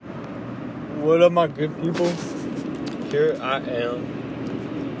What up, my good people? Here I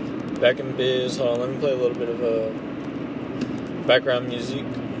am, back in biz. Hold on, let me play a little bit of background music.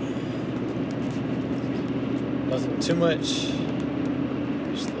 Nothing too much.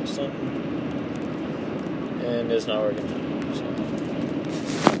 Just a little something. And it's not working.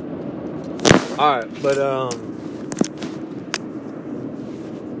 Alright, but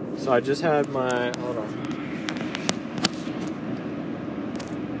so I just had my, hold on.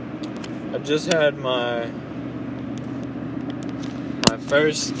 I just had my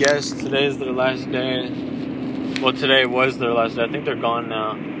first guest. Today is their last day. Well, today was their last day. I think they're gone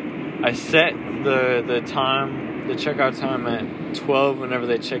now. I set the time, the checkout time at 12 whenever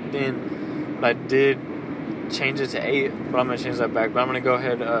they checked in. But I did change it to 8, but I'm going to change that back. But I'm going to go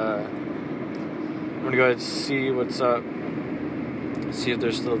ahead and see what's up. See if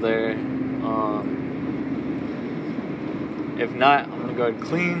they're still there. If not, I'm going to go ahead and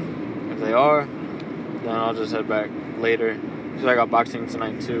clean. If they are, then I'll just head back later. Because I got boxing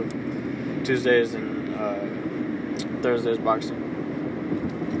tonight too. Tuesdays and Thursdays boxing.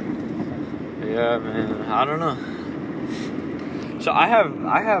 But yeah, man, I don't know. So I have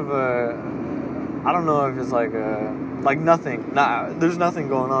I don't know if it's like nothing. There's nothing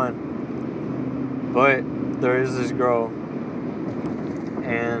going on. But there is this girl,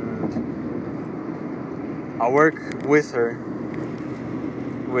 and I work with her.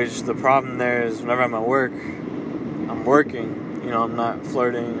 Which the problem there is whenever I'm at work, I'm working, I'm not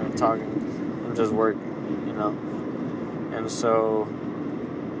flirting or talking, I'm just working, and so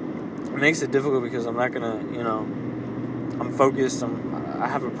it makes it difficult because I'm not gonna, I'm focused, I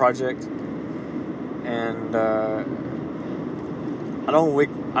have a project, and I don't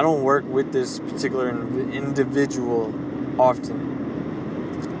work with this particular individual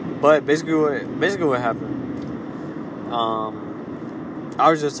often, but basically what happened, I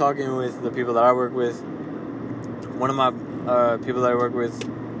was just talking with the people that I work with. One of my people that I work with,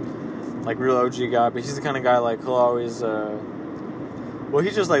 like real OG guy, but he's the kind of guy like he'll always, he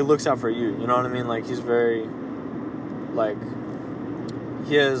just like looks out for you. You know what I mean? Like he's very, like,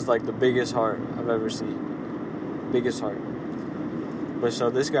 he has like the biggest heart I've ever seen. Biggest heart. But so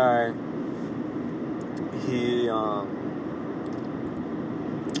this guy, he,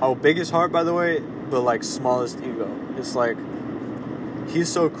 biggest heart by the way, but like smallest ego. It's like, he's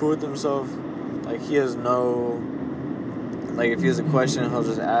so cool with himself. Like, he has no... Like, if he has a question, he'll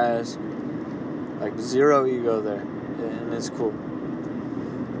just ask. Like, zero ego there. And it's cool.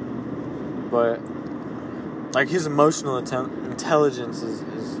 But, like, his emotional intelligence is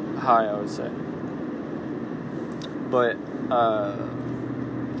high, I would say. But,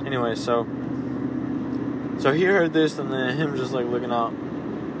 anyway, so he heard this, and then him just, like, looking out.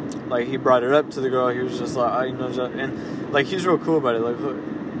 Like, he brought it up to the girl. He was just like, and... Like, he's real cool about it. Like,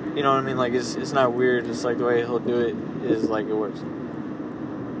 you know what I mean? Like, it's not weird. It's like the way he'll do it is like it works.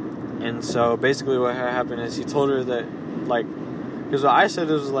 And so basically what happened is he told her that, like, because what I said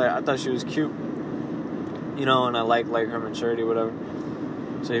was like, I thought she was cute, and I like her maturity, whatever.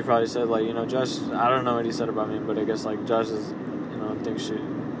 So he probably said, like, Josh, I don't know what he said about me, but I guess, like, Josh is, thinks you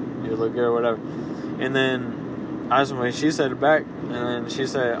look good or whatever. And then I asked him what she said back, and then she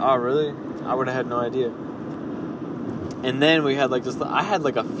said, oh, really? I would have had no idea. And then we had, like, this... I had,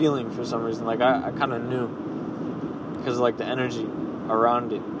 like, a feeling for some reason. Like, I kind of knew. Because of, like, the energy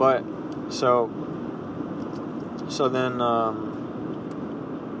around it. But, so then,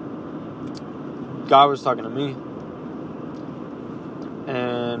 God was talking to me.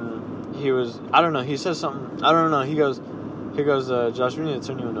 And he was... I don't know. He said something... I don't know. He goes, Josh, we need to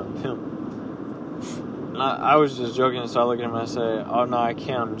turn you into a pimp. And I was just joking. So I look at him and I say, oh, no, I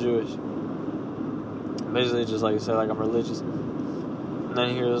can't. I'm Jewish. Basically, just like you said, like I'm religious. And then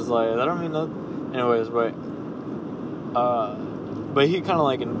he was like, "That don't mean nothing." Anyways, but he kind of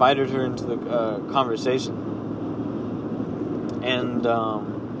like invited her into the conversation, and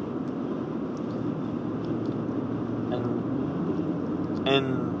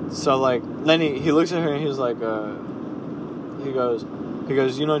so like then he looks at her and he's like, he goes,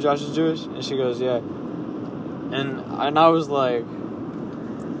 Josh is Jewish, and she goes, yeah, and I was like,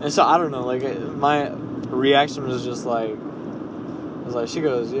 and so I don't know, like my reaction was just like, she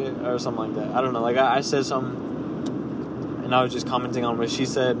goes, yeah, or something like that. I don't know, like I said something, and I was just commenting on what she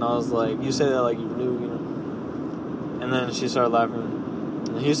said, and I was like, you said that like you knew, and then she started laughing,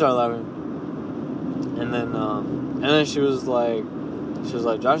 and he started laughing, and then she was like,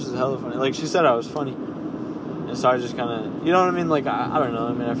 Josh is hella funny, like she said I was funny, and so I just kind of, you know what I mean, like I don't know,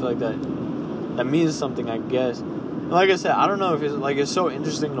 I mean I feel like that means something, I guess, and like I said, I don't know if it's like, it's so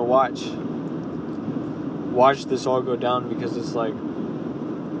interesting to watch this all go down, because it's like,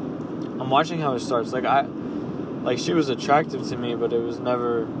 I'm watching how it starts. Like, she was attractive to me, but it was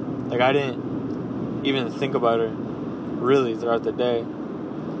never, like, I didn't even think about her, really, throughout the day.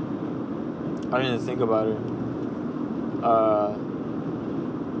 I didn't even think about her,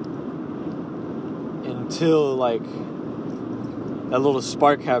 until, like, that little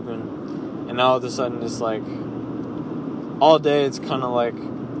spark happened, and now all of a sudden it's like, all day it's kind of like,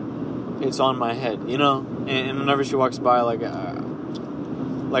 it's on my head, you know? And whenever she walks by, like I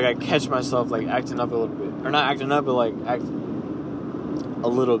catch myself, like, acting up a little bit. Or not acting up, but, like, act a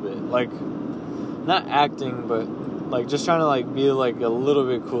little bit. Like, not acting, but, like, just trying to, like, be, like, a little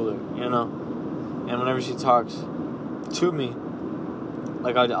bit cooler, you know? And whenever she talks to me,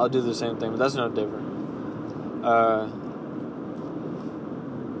 like, I'll do the same thing, but that's no different.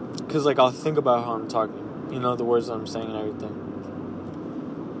 Because, like, I'll think about how I'm talking, you know, the words that I'm saying and everything.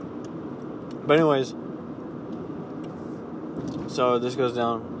 But anyways, so this goes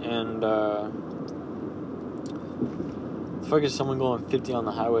down, and the fuck is someone going 50 on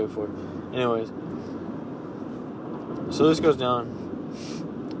the highway for? Anyways, so this goes down,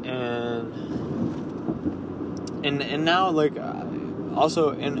 and now, like,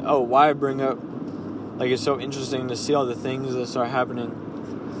 also, and why I bring up, like, it's so interesting to see all the things that start happening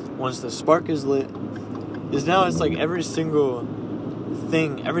once the spark is lit, is now it's like every single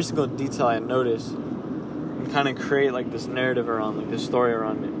thing, every single detail I notice, and kind of create, like, this narrative around, like, this story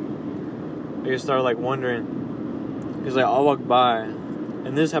around it. You start, like, wondering, because, like, I'll walk by,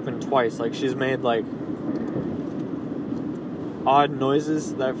 and this happened twice, like, she's made, like, odd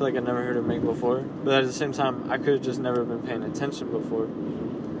noises that I feel like I never heard her make before, but at the same time, I could have just never been paying attention before.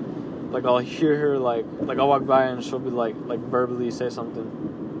 Like, I'll hear her, like I'll walk by, and she'll be, like verbally say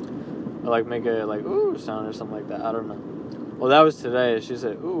something, or, like, make a, like, ooh sound or something like that, I don't know. Well, that was today. She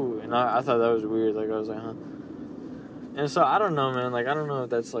said, ooh, and I thought that was weird. Like, I was like, huh? And so, I don't know, man. Like, I don't know if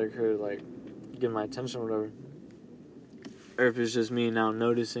that's, like, her, like, getting my attention or whatever. Or if it's just me now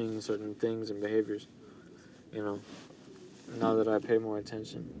noticing certain things and behaviors, you know, now that I pay more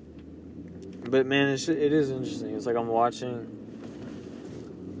attention. But, man, it is interesting. It's like I'm watching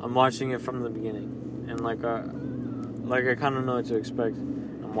it from the beginning. And, like, I kind of know what to expect.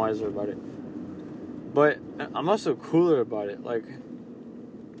 I'm wiser about it. But I'm also cooler about it. Like,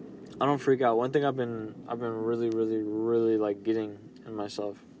 I don't freak out. One thing I've been really, really, really, like, getting in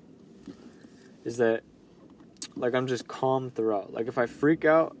myself is that, like, I'm just calm throughout. Like, if I freak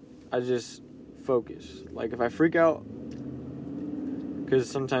out, I just focus. Like, if I freak out, because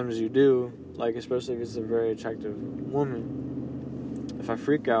sometimes you do, like, especially if it's a very attractive woman, if I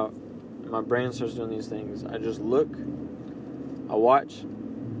freak out and my brain starts doing these things, I just look, I watch,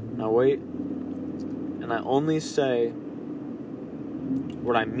 and I wait, and I only say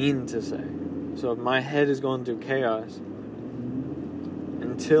what I mean to say. So if my head is going through chaos,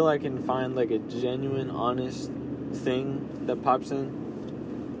 until I can find, like, a genuine, honest thing that pops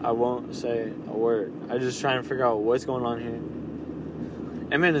in, I won't say a word. I just try and figure out what's going on here.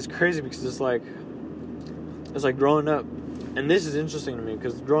 And, man, it's crazy because it's like growing up, and this is interesting to me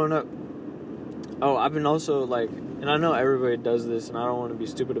because growing up, I've been also, like, and I know everybody does this, and I don't want to be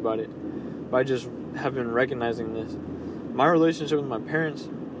stupid about it, but I just have been recognizing this. My relationship with my parents,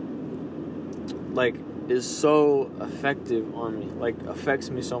 like, is so effective on me, like, affects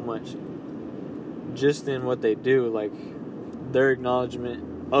me so much, just in what they do. Like, their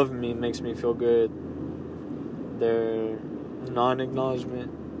acknowledgement of me makes me feel good. Their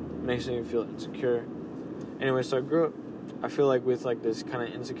non-acknowledgement makes me feel insecure. Anyway, so I grew up, I feel like, with, like, this kind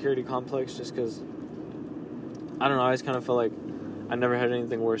of insecurity complex, just because, I don't know, I always kind of felt like I never had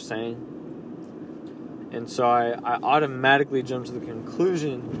anything worth saying. And so I automatically jumped to the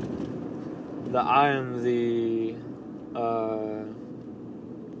conclusion that I am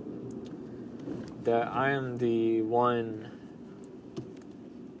the one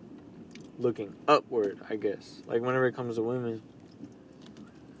looking upward, I guess. Like, whenever it comes to women,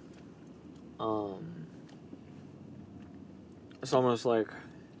 it's almost like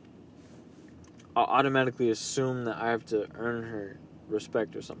I'll automatically assume that I have to earn her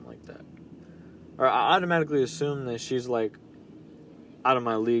respect or something like that. Or I automatically assume that she's, like, out of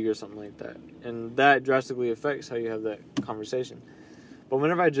my league or something like that. And that drastically affects how you have that conversation. But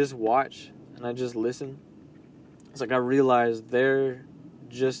whenever I just watch and I just listen, it's like I realize they're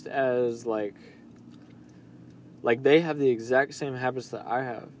just as, like they have the exact same habits that I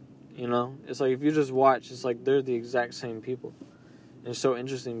have, you know? It's like if you just watch, it's like they're the exact same people. And it's so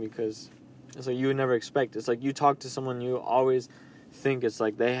interesting because it's like you would never expect. It's like you talk to someone, you always think it's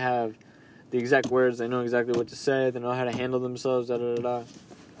like they have the exact words, they know exactly what to say, they know how to handle themselves, da-da-da-da.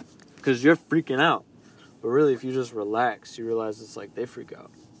 Because you're freaking out. But really, if you just relax, you realize it's like they freak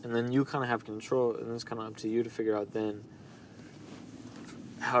out. And then you kind of have control, and it's kind of up to you to figure out then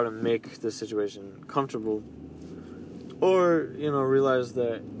how to make the situation comfortable. Or, realize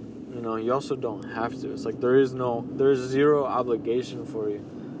that, you also don't have to. It's like there's zero obligation for you.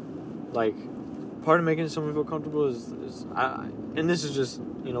 Like, part of making someone feel comfortable is and this is just,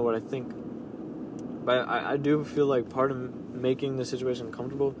 what I think. But I do feel like part of making the situation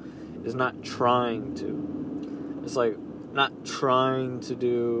comfortable is not trying to. It's like not trying to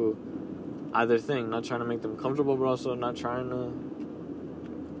do either thing. Not trying to make them comfortable, but also not trying to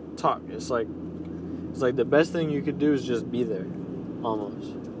talk. It's like the best thing you could do is just be there,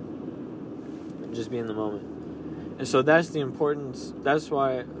 almost. And just be in the moment. And so that's the importance. That's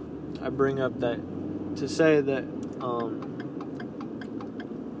why I bring up that to say that,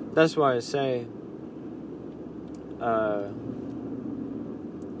 that's why I say,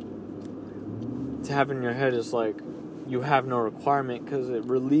 to have in your head is like, you have no requirement, because it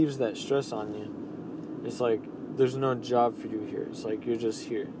relieves that stress on you. It's like, there's no job for you here. It's like, you're just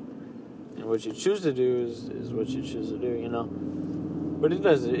here. And what you choose to do is what you choose to do, But it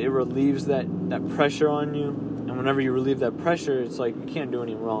does. It relieves that pressure on you. And whenever you relieve that pressure, it's like you can't do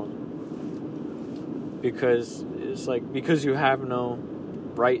any wrong. Because it's like, because you have no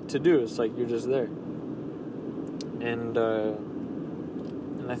right to do. It's like you're just there. And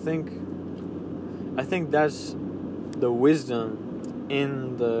I think that's the wisdom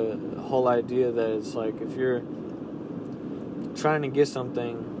in the whole idea that it's like, if you're trying to get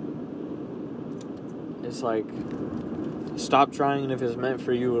something, it's like, stop trying, and if it's meant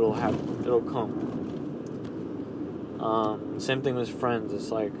for you, it'll happen. It'll come. Same thing with friends.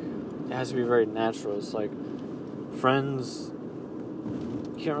 It's like, it has to be very natural. It's like, friends,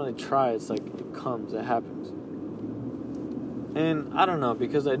 you can't really try. It's like, it comes, it happens. And I don't know,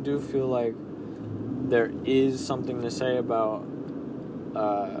 because I do feel like there is something to say about,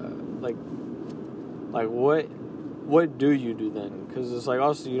 like what do you do then? Because it's like,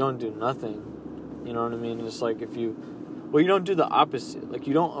 also, you don't do nothing. You know what I mean? It's like, you don't do the opposite. Like,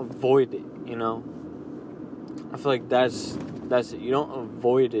 you don't avoid it, I feel like that's it. You don't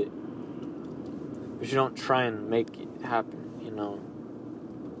avoid it, but you don't try and make it happen,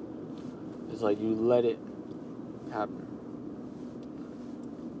 It's like, you let it happen.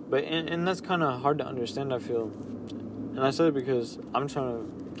 But, and that's kind of hard to understand, I feel. And I said it because I'm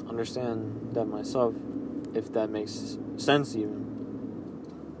trying to understand that myself, if that makes sense even.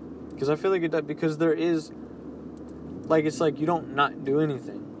 Because I feel like it does, because there is, like, it's like you don't not do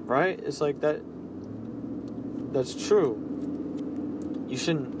anything, right? It's like that's true. You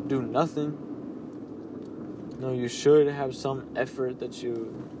shouldn't do nothing. No, you should have some effort that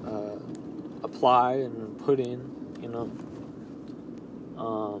you apply and put in,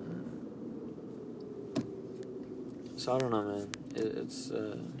 So I don't know, man. It's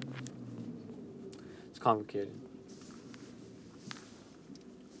complicated.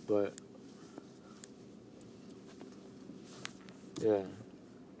 But yeah,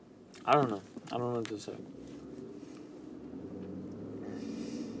 I don't know. I don't know what to say.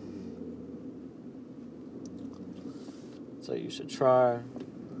 So you should try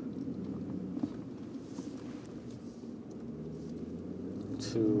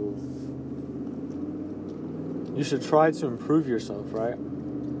to improve yourself, right?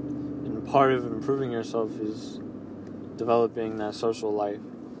 And part of improving yourself is developing that social life.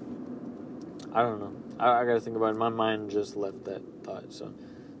 I don't know. I gotta think about it. My mind just left that thought, so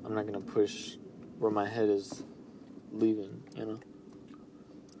I'm not gonna push where my head is leaving,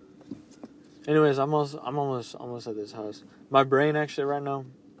 Anyways, I'm almost at this house. My brain actually right now,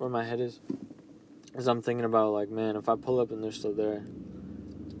 where my head is I'm thinking about, like, man, if I pull up and they're still there,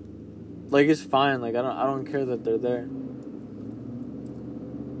 like, it's fine. Like, I don't care that they're there.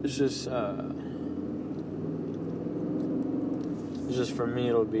 It's just for me,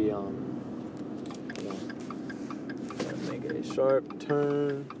 it'll be make a sharp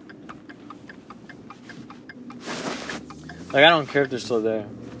turn. Like, I don't care if they're still there.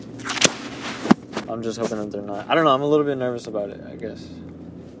 I'm just hoping that they're not. I don't know. I'm a little bit nervous about it, I guess.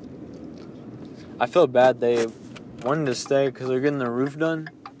 I feel bad. They wanted to stay because they're getting the roof done.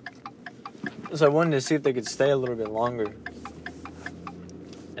 So I wanted to see if they could stay a little bit longer.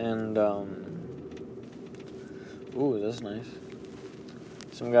 And, ooh, that's nice.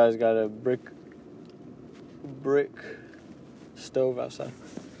 Some guys got a brick stove outside.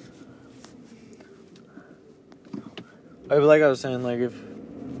 But like I was saying, like, if...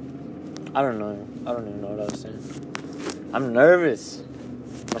 I don't know. I don't even know what I was saying. I'm nervous.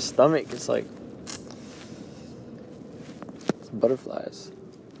 My stomach is like... It's butterflies.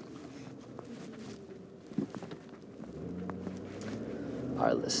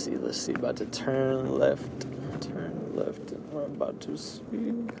 Alright, let's see. About to turn left. And we're about to see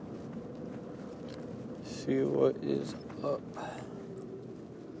what is up.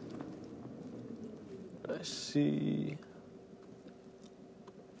 I see.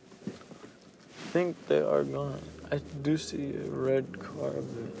 I think they are gone. I do see a red car,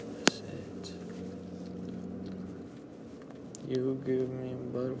 but that's it. You give me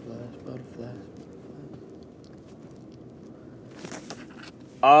butterflies.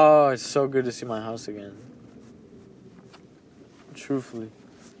 Oh, it's so good to see my house again. Truthfully.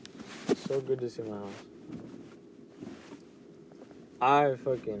 So good to see my house. I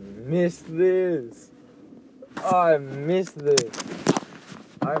fucking missed this. Oh, I missed this.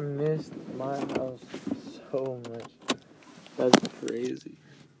 I missed my house so much. That's crazy.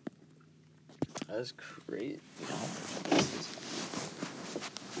 That's crazy.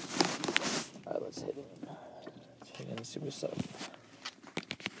 Alright, let's hit it. Let's hit it and see what's up.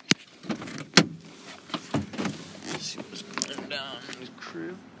 Let's see what's going down in the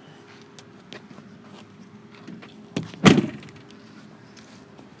crib.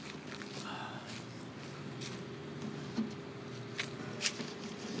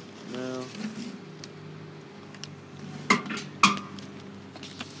 No.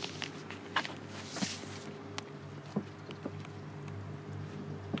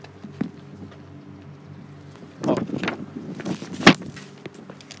 Oh.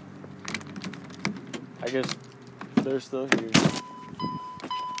 I guess they're still here.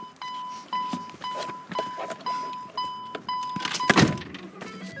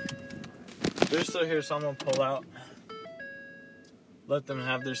 They're still here, so I'm gonna pull out. Let them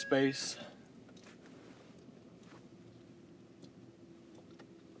have their space.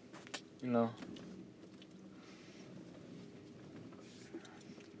 You know.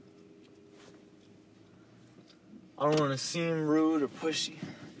 I don't want to seem rude or pushy.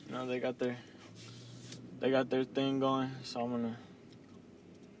 You know, they got their thing going, so I'm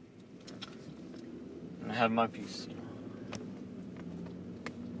gonna have my piece. You know.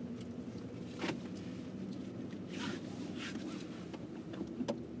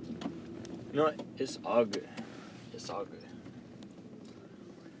 You know what? It's all good. It's all good.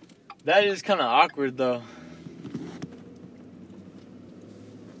 That is kind of awkward, though.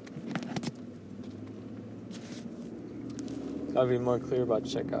 I'll be more clear about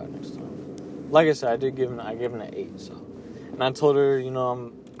checkout next time. Like I said, I gave him an 8. So, and I told her, you know,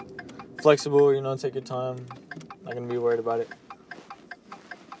 I'm flexible. You know, take your time. Not gonna be worried about it.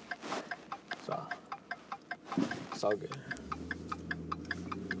 So, it's all good.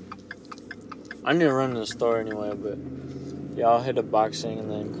 I need to run to the store anyway, but yeah, I'll hit a boxing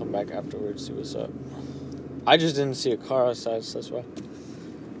and then come back afterwards, see what's up. I just didn't see a car outside, so that's why.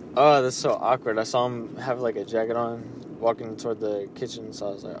 Oh, that's so awkward. I saw him have like a jacket on, walking toward the kitchen, so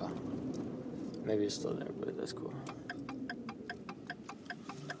I was like, oh, maybe it's still there, but that's cool.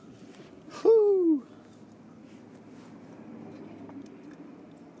 Whew.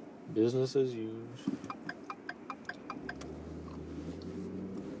 Business as usual.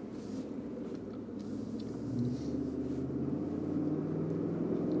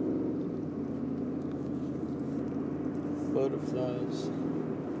 Butterflies.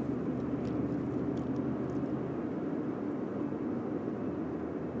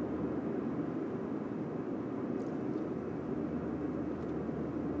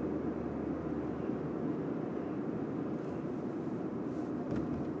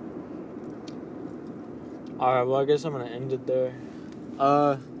 Alright, well, I guess I'm gonna end it there.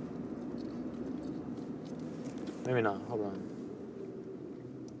 Maybe not. Hold on.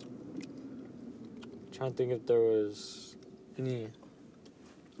 Trying to think if there was any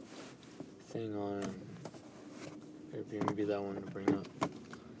thing on Airbnb that I wanted to bring up.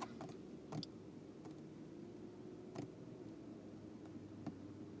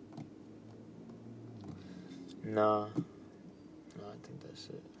 No, I think that's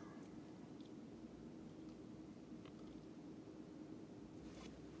it.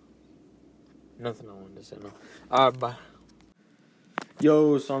 Nothing I wanted to say, no. Alright, bye.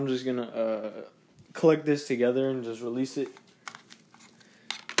 Yo, so I'm just gonna collect this together and just release it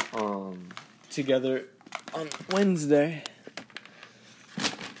together on Wednesday.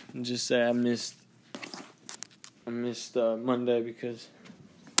 And just say I missed Monday because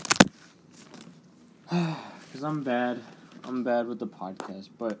I'm bad. I'm bad with the podcast,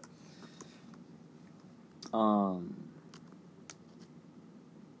 but anyways.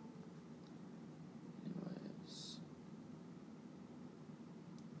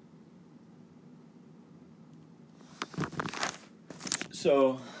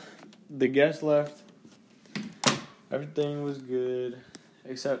 So the guest left. Everything was good.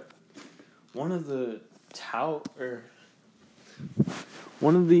 except one of the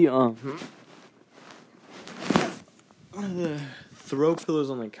one of the throw pillows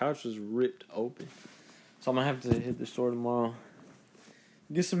on the couch was ripped open. So I'm gonna have to hit the store tomorrow.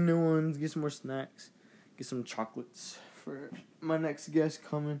 Get some new ones, get some more snacks, get some chocolates for my next guest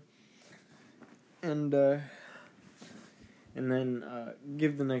coming. And then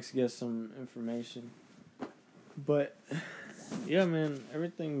give the next guest some information. But yeah, man,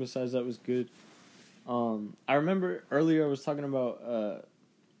 everything besides that was good. I remember earlier I was talking about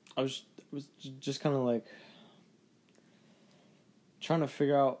I was just kind of like trying to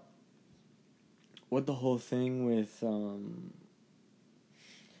figure out what the whole thing with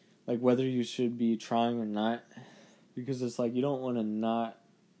like whether you should be trying or not, because it's like you don't want to not,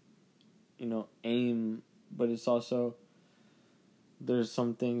 aim, but it's also there's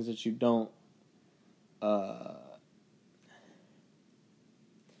some things that you don't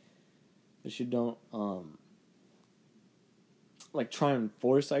like try and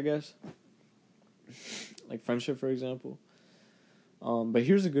force, I guess, like friendship, for example. But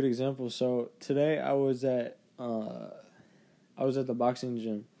here's a good example. So today I was at the boxing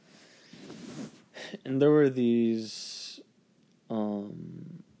gym, and there were these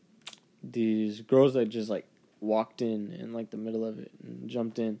girls that just like walked in like the middle of it and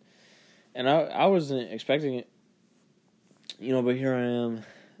jumped in, and I wasn't expecting it, but here I am.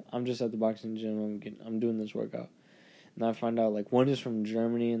 I'm just at the boxing gym. I'm doing this workout, and I find out like one is from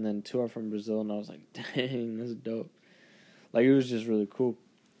Germany and then two are from Brazil, and I was like, dang, that's dope. Like, it was just really cool.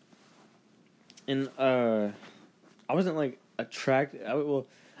 And I wasn't like attracted. I was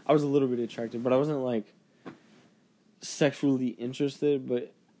a little bit attracted, but I wasn't like sexually interested.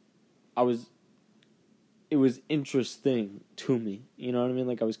 But it was interesting to me. You know what I mean?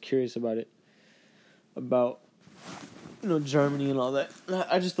 Like, I was curious about it, about Germany and all that.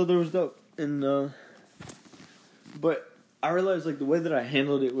 I just thought it was dope. And but I realized like the way that I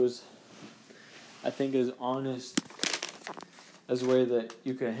handled it was, I think, as honest as a way that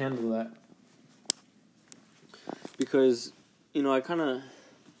you can handle that. Because, I kind of,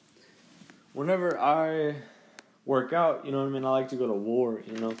 whenever I work out, I like to go to war,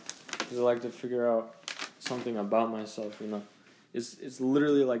 because I like to figure out something about myself, It's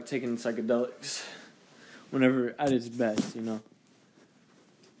literally like taking psychedelics whenever at its best,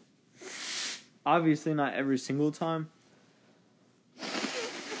 Obviously not every single time.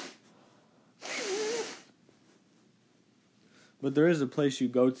 But there is a place you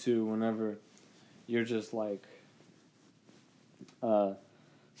go to whenever you're just like,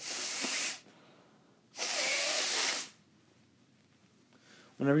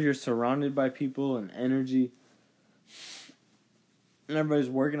 whenever you're surrounded by people and energy, and everybody's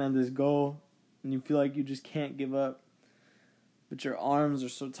working on this goal, and you feel like you just can't give up, but your arms are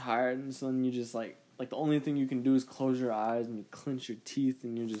so tired, and so then you just like the only thing you can do is close your eyes, and you clench your teeth,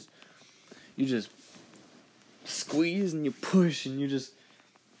 and you just squeeze, and you push, and you just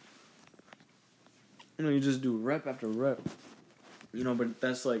do rep after rep, but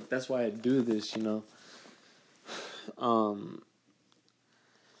that's why I do this,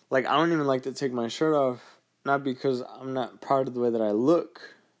 like, I don't even like to take my shirt off, not because I'm not proud of the way that I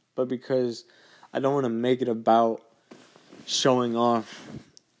look, but because I don't want to make it about showing off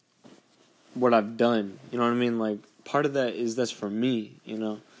what I've done. You know what I mean? Like, part of that's for me,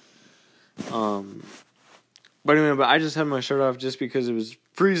 But I just had my shirt off just because it was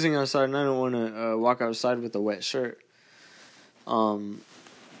freezing outside, and I don't want to walk outside with a wet shirt. So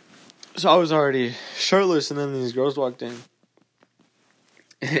I was already shirtless, and then these girls walked in.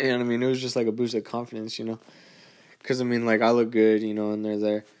 And, it was just like a boost of confidence, Because, like, I look good, and they're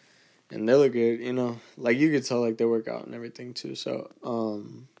there. And they look good, Like, you could tell, like, they work out and everything, too. So,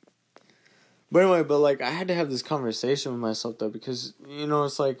 But anyway, like, I had to have this conversation with myself, though. Because,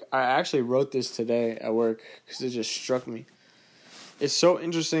 it's like, I actually wrote this today at work. Because it just struck me. It's so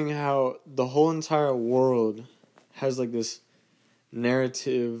interesting how the whole entire world has, like, this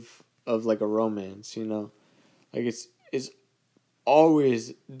narrative of, like, a romance, Like, it's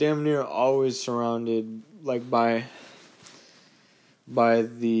always, damn near always surrounded, like, by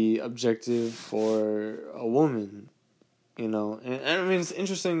the objective for a woman, and it's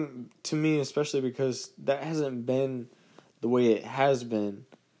interesting to me, especially because that hasn't been the way it has been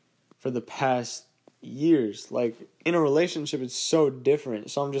for the past years. Like, in a relationship, it's so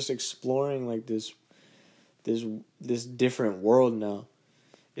different, so I'm just exploring, like, this different world now.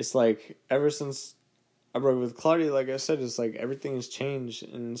 It's like, ever since I broke with Claudia, like I said, it's like everything has changed,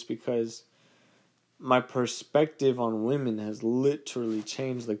 and it's because my perspective on women has literally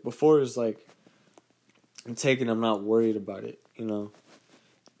changed. Like, before it was like, I'm not worried about it,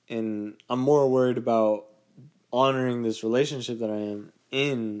 And I'm more worried about honoring this relationship that I am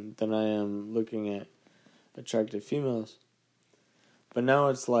in than I am looking at attractive females. But now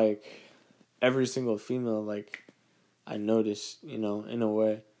it's like every single female, like, I notice, in a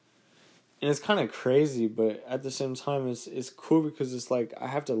way. And it's kind of crazy, but at the same time, it's cool because it's like I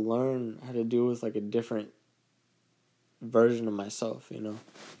have to learn how to deal with like a different version of myself,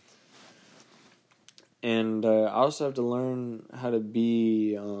 And I also have to learn how to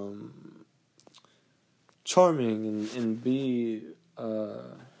be charming and be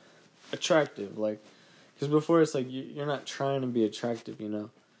attractive, like, because before it's like you're not trying to be attractive,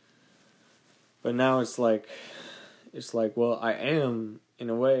 But now it's like, well, I am, in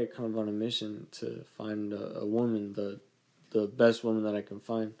a way, kind of on a mission to find a woman, the best woman that I can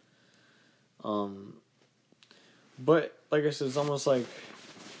find. But, like I said, it's almost like,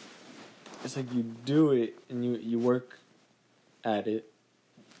 it's like you do it and you work at it.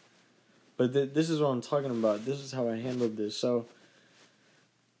 But this is what I'm talking about. This is how I handled this. So,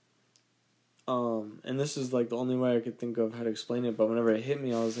 and this is like the only way I could think of how to explain it. But whenever it hit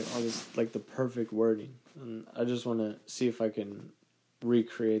me, I was like, oh, this is like the perfect wording. And I just want to see if I can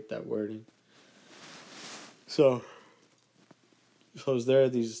recreate that wording. So there are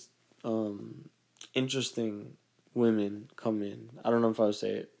these interesting women come in. I don't know if I would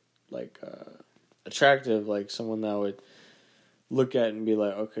say it like attractive, like someone that I would look at and be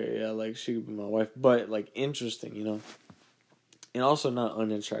like, okay, yeah, like she could be my wife, but like interesting, and also not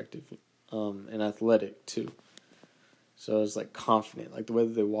unattractive, and athletic too. So it's like confident, like the way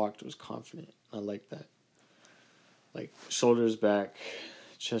that they walked was confident. I like that, like shoulders back,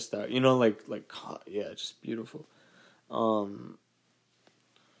 chest out, yeah, just beautiful.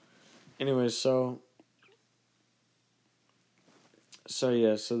 Anyway, so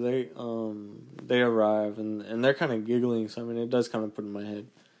they arrive and they're kind of giggling, so I mean it does kind of put in my head.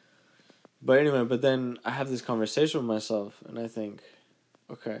 But anyway, but then I have this conversation with myself and I think,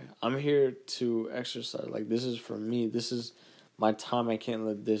 okay, I'm here to exercise. Like, this is for me. This is my time. I can't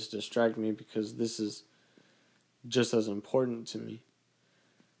let this distract me because this is just as important to me.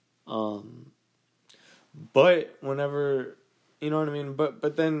 But whenever, you know what I mean?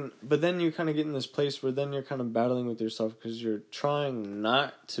 But then you kind of get in this place where then you're kind of battling with yourself because you're trying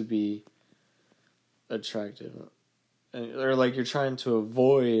not to be attractive. Or like you're trying to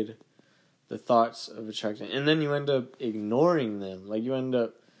avoid the thoughts of attraction. And then you end up ignoring them. Like you end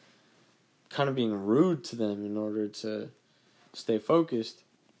up kind of being rude to them in order to stay focused.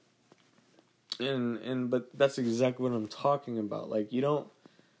 But that's exactly what I'm talking about. Like, you don't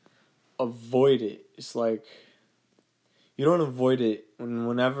avoid it. It's like you don't avoid it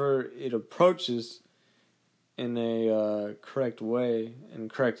whenever it approaches in a correct way. And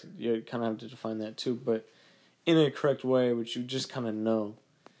correct, you kind of have to define that too, but in a correct way, which you just kind of know.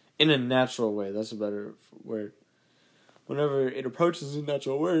 In a natural way, that's a better word. Whenever it approaches a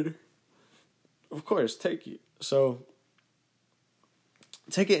natural word, of course, take it. So,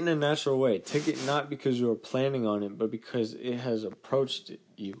 take it in a natural way. Take it not because you were planning on it, but because it has approached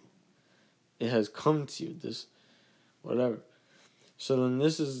you. It has come to you, this, whatever. So then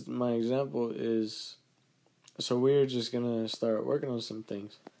this is, my example is, so we're just going to start working on some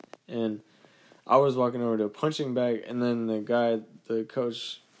things. And I was walking over to a punching bag, and then the guy, the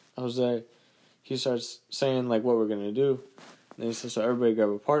coach, Jose, he starts saying, like, what we're going to do. And then he says, so everybody grab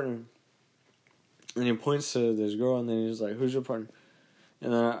a partner. And he points to this girl, and then he's like, who's your partner?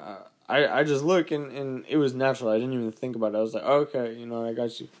 And then I just look, and it was natural. I didn't even think about it. I was like, oh, okay, I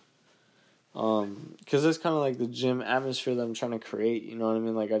got you. Because it's kind of like the gym atmosphere that I'm trying to create, you know what I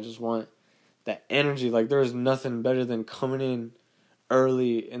mean? Like, I just want that energy. Like, there's nothing better than coming in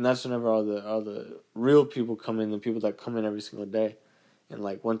early, and that's whenever all the real people come in, the people that come in every single day and,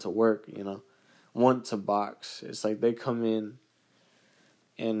 like, want to work, want to box. It's like they come in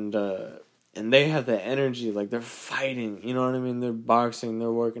and they have that energy, like they're fighting, you know what I mean? They're boxing, they're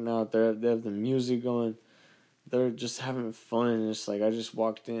working out, they have the music going, they're just having fun. And it's like I just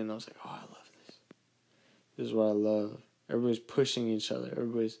walked in, I was like, oh, I love this. This is what I love. Everybody's pushing each other,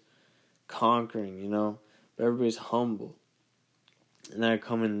 everybody's conquering, but everybody's humble. And then I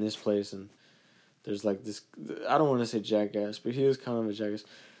come in this place and there's like this, I don't want to say jackass, but he was kind of a jackass.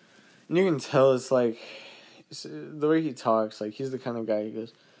 And you can tell it's like, the way he talks, like he's the kind of guy, he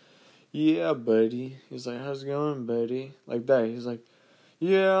goes, yeah, buddy. He's like, how's it going, buddy? Like that. He's like,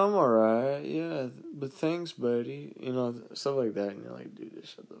 yeah, I'm alright. Yeah, but thanks, buddy. Stuff like that. And you're like, dude,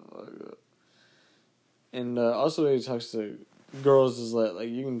 just shut the fuck up. And also when he talks to girls is like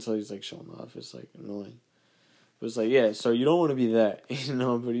you can tell he's like showing off. It's like annoying. But it's like, yeah, so you don't want to be that,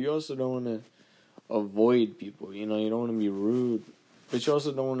 but you also don't want to avoid people, you don't want to be rude. but you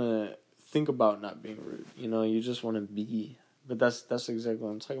also don't want to think about not being rude. You know, you just want to be. But that's exactly what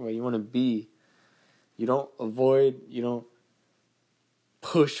I'm talking about. You want to be. You don't avoid. You don't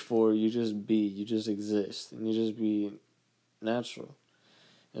push for. You just be. You just exist, and you just be natural.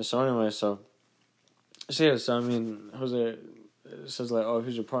 And so anyway, so yeah. So I mean, Jose says like, "Oh,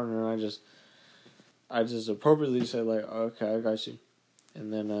 who's your partner?" And I just appropriately say like, oh, "Okay, I got you,"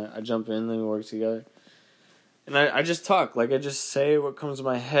 and then I jump in, then we work together. And I just talk, like I just say what comes to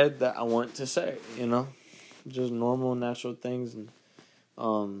my head that I want to say, you know? Just normal, natural things. And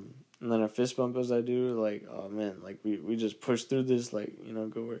then a fist bump as I do, like, oh man, like we just push through this, like, you know,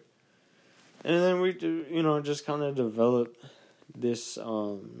 good work. And then we do, you know, just kind of develop this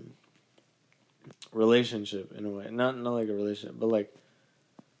relationship in a way. Not like a relationship, but like,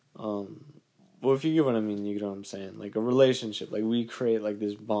 well, if you get what I mean, you get what I'm saying. Like a relationship, like we create like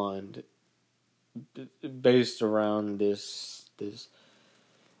this bond based around this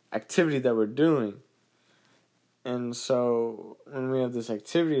activity that we're doing. And so when we have this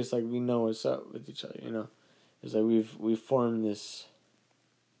activity, it's like we know what's up with each other, you know. It's like we've formed this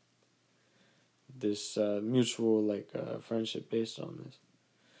mutual like friendship based on this.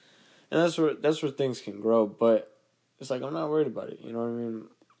 And that's where things can grow, but it's like I'm not worried about it, you know what I mean?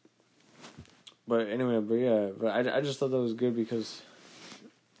 But anyway, I just thought that was good because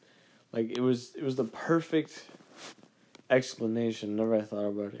like it was the perfect explanation whenever I thought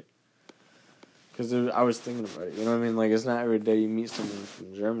about it. Because I was thinking about it, you know what I mean? Like, it's not every day you meet someone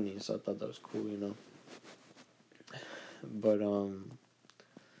from Germany, so I thought that was cool, you know? But,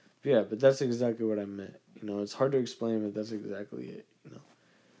 yeah, but that's exactly what I meant, you know? It's hard to explain, but that's exactly it, you know?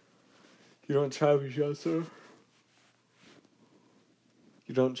 You don't try to be shy, sir.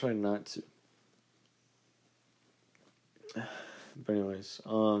 You don't try not to. But anyways,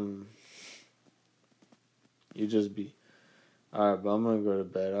 you just be. Alright, but I'm gonna go to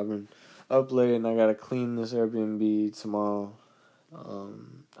bed. I've been up late and I gotta clean this Airbnb tomorrow. I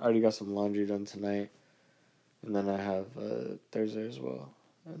already got some laundry done tonight. And then I have Thursday as well.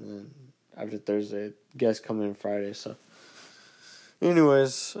 And then after Thursday, guests come in Friday, so.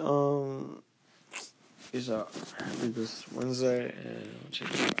 Anyways, peace out. Happy this Wednesday and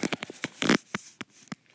check it out.